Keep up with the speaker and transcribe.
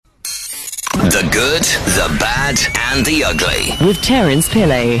The good, the bad, and the ugly. With Terence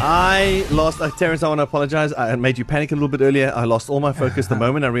Pillay. I lost, Terence, I want to apologize. I made you panic a little bit earlier. I lost all my focus the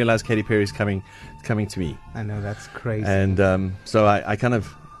moment I realized Katy Perry's coming to me. I know, that's crazy. And so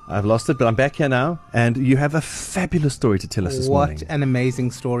I've lost it, but I'm back here now, and you have a fabulous story to tell us this morning. What an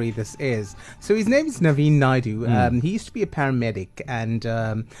amazing story this is. So his name is Naveen Naidu. He used to be a paramedic, and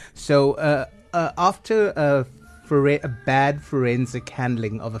after a bad forensic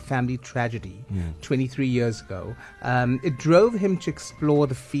handling of a family tragedy 23 years ago, it drove him to explore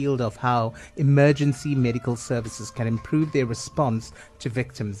the field of how emergency medical services can improve their response to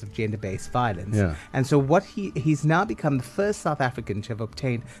victims of gender-based violence. Yeah. And so he's now become the first South African to have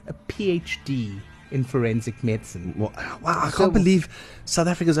obtained a PhD in forensic medicine. Wow, I can't believe South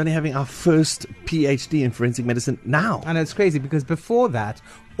Africa's only having our first PhD in forensic medicine now. I know, it's crazy, because before that,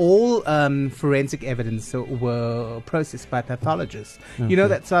 all forensic evidence were processed by pathologists. Okay. You know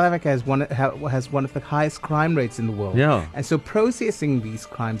that South Africa has one of the highest crime rates in the world. Yeah. And so processing these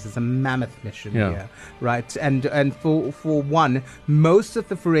crimes is a mammoth mission here, right? And for one, most of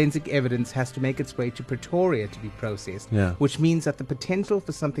the forensic evidence has to make its way to Pretoria to be processed, which means that the potential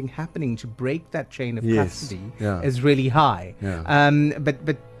for something happening to break that chain of custody is really high. Yeah.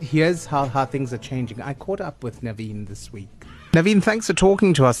 But here's how things are changing. I caught up with Naveen this week. Naveen, thanks for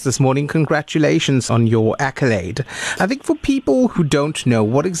talking to us this morning. Congratulations on your accolade. I think for people who don't know,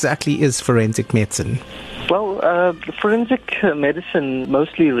 what exactly is forensic medicine? Well, forensic medicine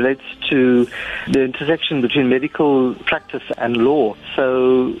mostly relates to the intersection between medical practice and law.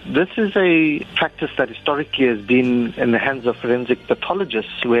 So this is a practice that historically has been in the hands of forensic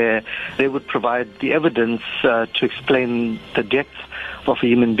pathologists, where they would provide the evidence to explain the death of a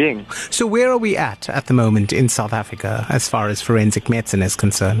human being. So where are we at the moment in South Africa as far as forensic medicine is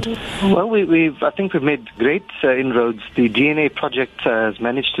concerned? Well, I think we've made great inroads. The DNA Project has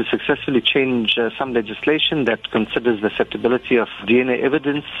managed to successfully change some legislation that considers the acceptability of DNA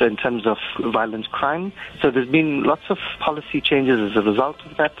evidence in terms of violent crime. So there's been lots of policy changes as a result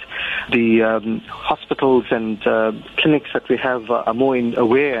of that. The hospitals and clinics that we have are more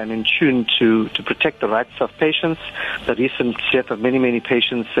aware and in tune to protect the rights of patients. The recent death of many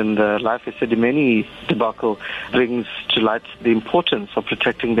patients in the Life Esidimeni debacle brings to light the importance of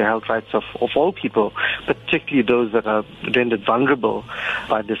protecting the health rights of all people, particularly those that are rendered vulnerable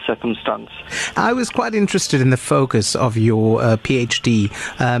by this circumstance. I was quite interested in the focus of your PhD.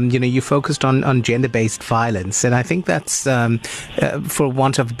 You focused on gender-based violence, and I think that's, for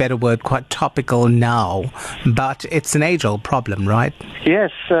want of a better word, quite topical now, but it's an age-old problem, right?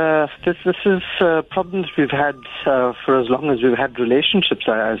 Yes, this is a problem that we've had for as long as we've had relationships,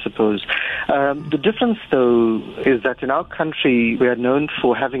 I suppose. The difference, though, is that in our country, we are known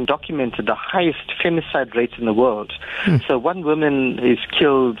for having documented the highest femicide rate in the world. So one woman is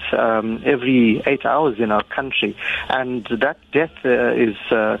killed every 8 hours in our country, and that death is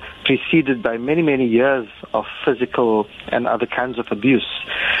preceded by many years of physical and other kinds of abuse.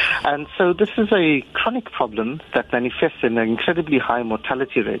 And so this is a chronic problem that manifests in an incredibly high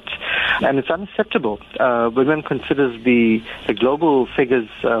mortality rate, and it's unacceptable. When one considers the global figures,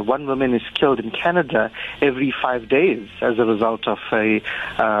 one woman is killed in Canada every 5 days as a result of a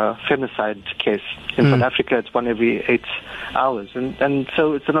femicide case. In South Africa, it's one every 8 hours. And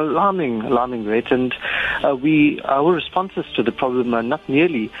so it's an alarming rate. And our responses to the problem are not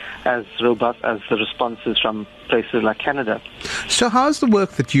nearly as robust as the responses from places like Canada. So how's the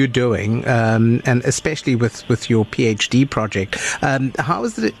work that you're doing, and especially with your PhD project, how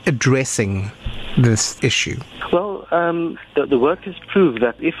is it addressing this issue? Well, the work has proved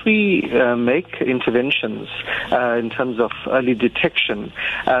that if we make interventions in terms of early detection,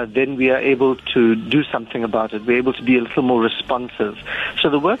 then we are able to do something about it. We're able to be a little more responsive. So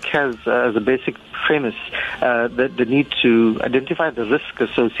the work has, as a basic premise, the need to identify the risk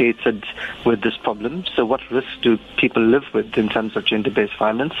associated with this problem. So what risks do people live with in terms of gender-based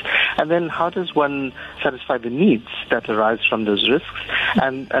violence? And then how does one satisfy the needs that arise from those risks?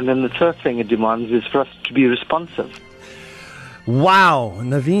 And then the third thing it demands is for us to be responsive. Wow,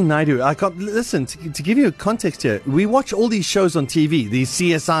 Naveen Naidu. Listen, to give you context here, we watch all these shows on TV, these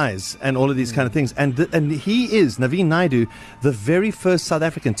CSIs and all of these kind of things, and he is, Naveen Naidu, the very first South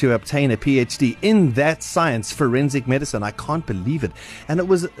African to obtain a PhD in that science, forensic medicine. I can't believe it. And it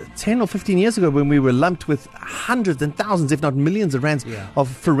was 10 or 15 years ago when we were lumped with hundreds and thousands, if not millions of rands of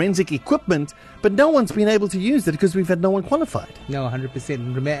forensic equipment, but no one's been able to use it because we've had no one qualified. No,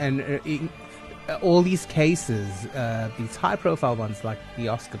 100%. And all these cases, these high-profile ones like the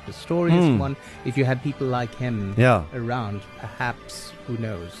Oscar Pistorius one, if you had people like him around, perhaps, who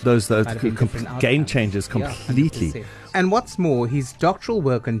knows? Those game changers completely. Yeah, and what's more, his doctoral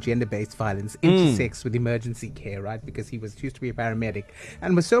work on gender-based violence intersects with emergency care, right? Because he used to be a paramedic,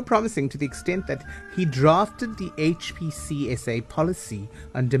 and was so promising to the extent that he drafted the HPCSA policy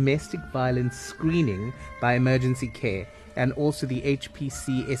on domestic violence screening by emergency care, and also the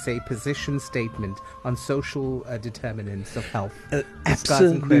HPCSA position statement on social determinants of health.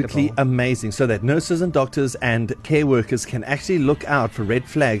 Absolutely amazing. So that nurses and doctors and care workers can actually look out for red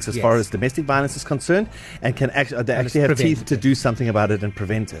flags as far as domestic violence is concerned, and can actually have teeth to do something about it and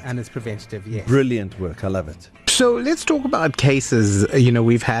prevent it. And it's preventative, yes. Brilliant work. I love it. So let's talk about cases,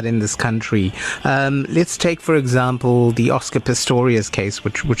 we've had in this country. Let's take, for example, the Oscar Pistorius case,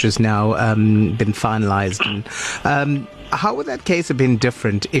 which has now been finalized. And, how would that case have been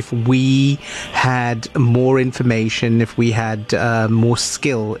different if we had more information, if we had more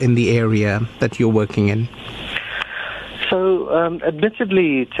skill in the area that you're working in? So,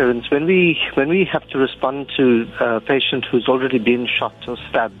 admittedly, Terence, when we have to respond to a patient who's already been shot or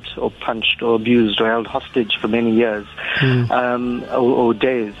stabbed or punched or abused or held hostage for many years or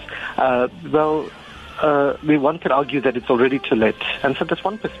days, one could argue that it's already too late. And so that's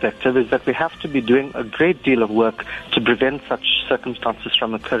one perspective, is that we have to be doing a great deal of work to prevent such circumstances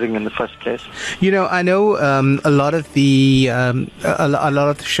from occurring in the first place. I know a lot of the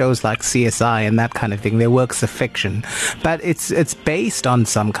shows like CSI and that kind of thing, their works of fiction, but it's based on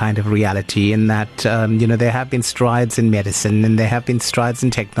some kind of reality in that, there have been strides in medicine and there have been strides in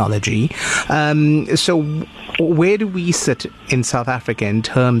technology. So where do we sit in South Africa in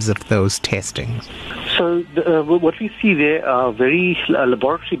terms of those testings? So what we see there are very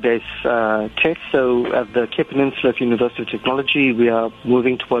laboratory-based tests. So at the Cape Peninsula of University of Technology, we are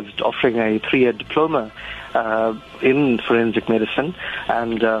moving towards offering a 3-year diploma in forensic medicine,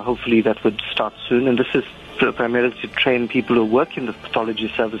 and hopefully that would start soon. And this is primarily to train people who work in the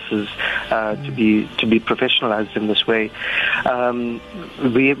pathology services to be professionalized in this way.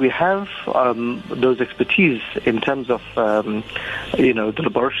 We have those expertise in terms of the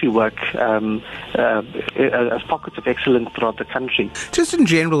laboratory work as pockets of excellence throughout the country. Just in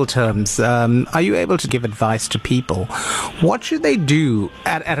general terms, are you able to give advice to people? What should they do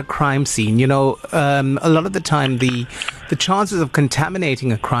at a crime scene? A lot of the time the chances of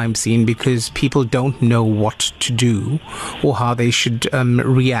contaminating a crime scene because people don't know what to do or how they should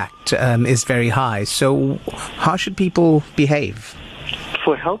react is very high. So how should people behave?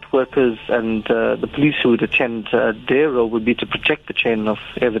 For health workers and the police who would attend, their role would be to protect the chain of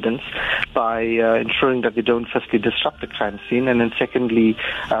evidence by ensuring that they don't firstly disrupt the crime scene, and then secondly,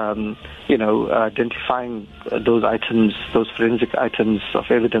 identifying those items, those forensic items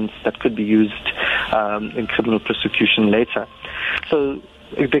of evidence that could be used in criminal prosecution later. So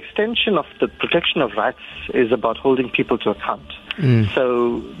the extension of the protection of rights is about holding people to account.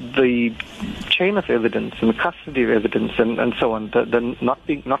 So the chain of evidence and the custody of evidence and so on, the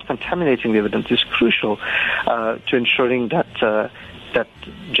not contaminating the evidence is crucial to ensuring that that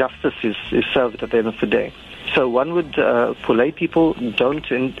justice is served at the end of the day. So one would, for lay people, don't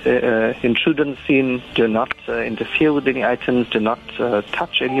intrude on the scene, do not interfere with any items, do not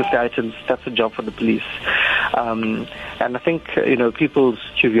touch any of the items. That's a job for the police. And I think, people's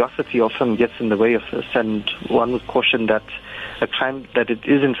curiosity often gets in the way of this, and one would caution that it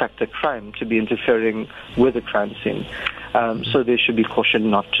is in fact a crime to be interfering with a crime scene. So they should be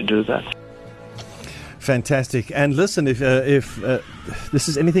cautioned not to do that. Fantastic. And listen, if this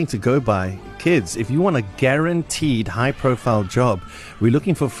is anything to go by, kids, if you want a guaranteed high-profile job, we're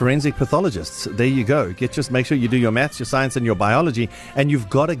looking for forensic pathologists. There you go. Make sure you do your maths, your science, and your biology, and you've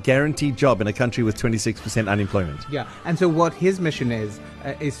got a guaranteed job in a country with 26% unemployment. Yeah, and so what his mission is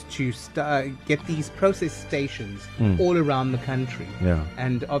to get these process stations all around the country. Yeah.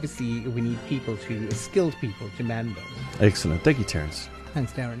 And obviously we need skilled people to man those. Excellent. Thank you, Terence.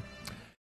 Thanks, Darren.